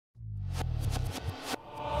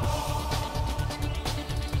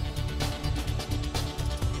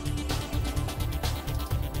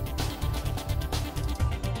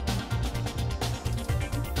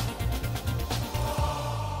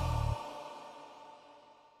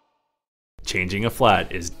Changing a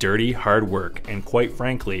flat is dirty, hard work and quite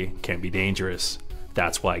frankly, can be dangerous.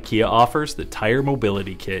 That's why Kia offers the Tire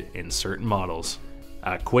Mobility Kit in certain models.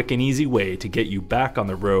 A quick and easy way to get you back on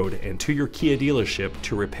the road and to your Kia dealership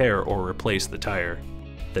to repair or replace the tire.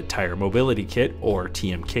 The Tire Mobility Kit, or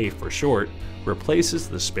TMK for short, replaces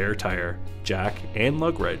the spare tire, jack, and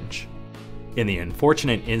lug wrench. In the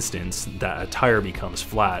unfortunate instance that a tire becomes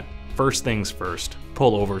flat, first things first,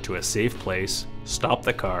 pull over to a safe place, stop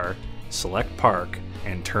the car, select park,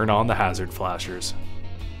 and turn on the hazard flashers.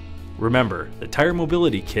 Remember, the Tire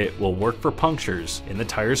Mobility Kit will work for punctures in the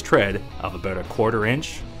tire's tread of about a 1/4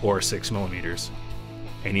 inch or 6 millimeters.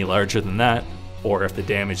 Any larger than that, or if the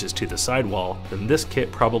damage is to the sidewall, then this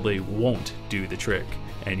kit probably won't do the trick,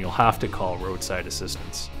 and you'll have to call roadside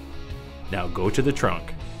assistance. Now go to the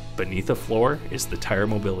trunk. Beneath the floor is the Tire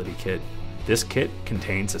Mobility Kit. This kit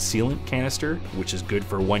contains a sealant canister, which is good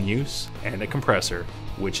for one use, and a compressor,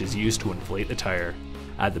 which is used to inflate the tire.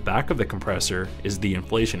 At the back of the compressor is the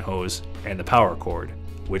inflation hose and the power cord,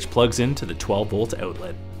 which plugs into the 12-volt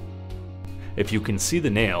outlet. If you can see the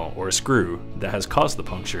nail or screw that has caused the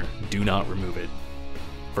puncture, do not remove it.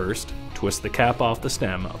 First, twist the cap off the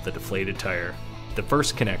stem of the deflated tire. The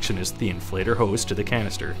first connection is the inflator hose to the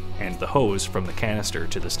canister, and the hose from the canister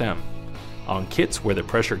to the stem. On kits where the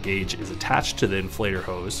pressure gauge is attached to the inflator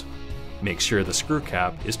hose, make sure the screw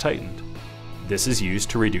cap is tightened. This is used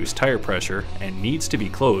to reduce tire pressure and needs to be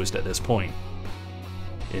closed at this point.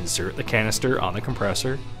 Insert the canister on the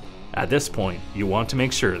compressor. At this point, you want to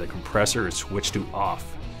make sure the compressor is switched to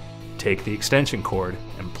off. Take the extension cord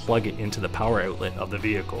and plug it into the power outlet of the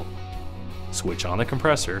vehicle. Switch on the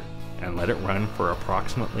compressor and let it run for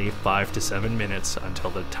approximately 5 to 7 minutes until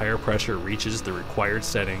the tire pressure reaches the required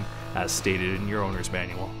setting as stated in your owner's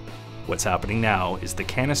manual. What's happening now is the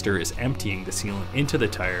canister is emptying the sealant into the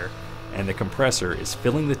tire and the compressor is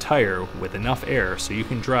filling the tire with enough air so you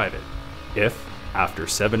can drive it. If, after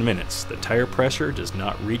 7 minutes, the tire pressure does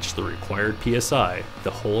not reach the required PSI,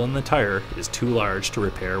 the hole in the tire is too large to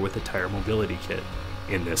repair with the Tire Mobility Kit.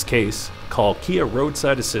 In this case, call Kia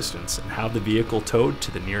Roadside Assistance and have the vehicle towed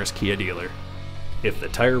to the nearest Kia dealer. If the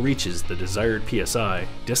tire reaches the desired PSI,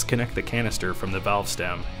 disconnect the canister from the valve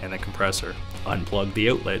stem and the compressor, unplug the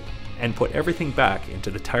outlet, and put everything back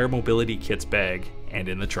into the Tire Mobility Kit's bag and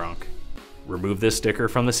in the trunk. Remove this sticker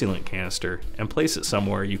from the sealant canister and place it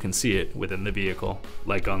somewhere you can see it within the vehicle,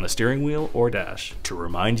 like on the steering wheel or dash, to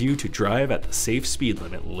remind you to drive at the safe speed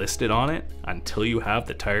limit listed on it until you have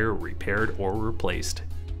the tire repaired or replaced.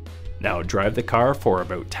 Now drive the car for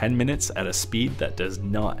about 10 minutes at a speed that does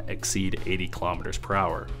not exceed 80 kilometers per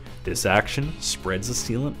hour. This action spreads the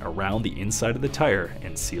sealant around the inside of the tire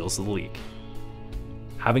and seals the leak.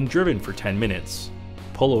 Having driven for 10 minutes,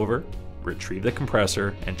 pull over, retrieve the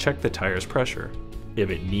compressor and check the tire's pressure.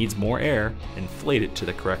 If it needs more air, inflate it to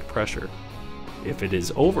the correct pressure. If it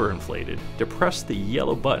is overinflated, depress the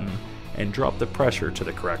yellow button and drop the pressure to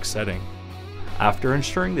the correct setting. After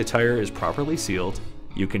ensuring the tire is properly sealed,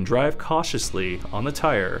 you can drive cautiously on the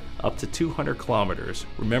tire up to 200 kilometers,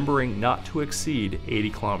 remembering not to exceed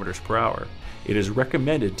 80 kilometers per hour. It is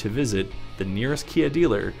recommended to visit the nearest Kia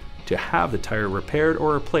dealer to have the tire repaired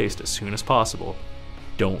or replaced as soon as possible.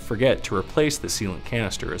 Don't forget to replace the sealant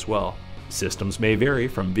canister as well. Systems may vary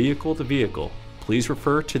from vehicle to vehicle. Please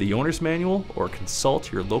refer to the owner's manual or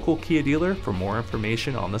consult your local Kia dealer for more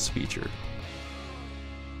information on this feature.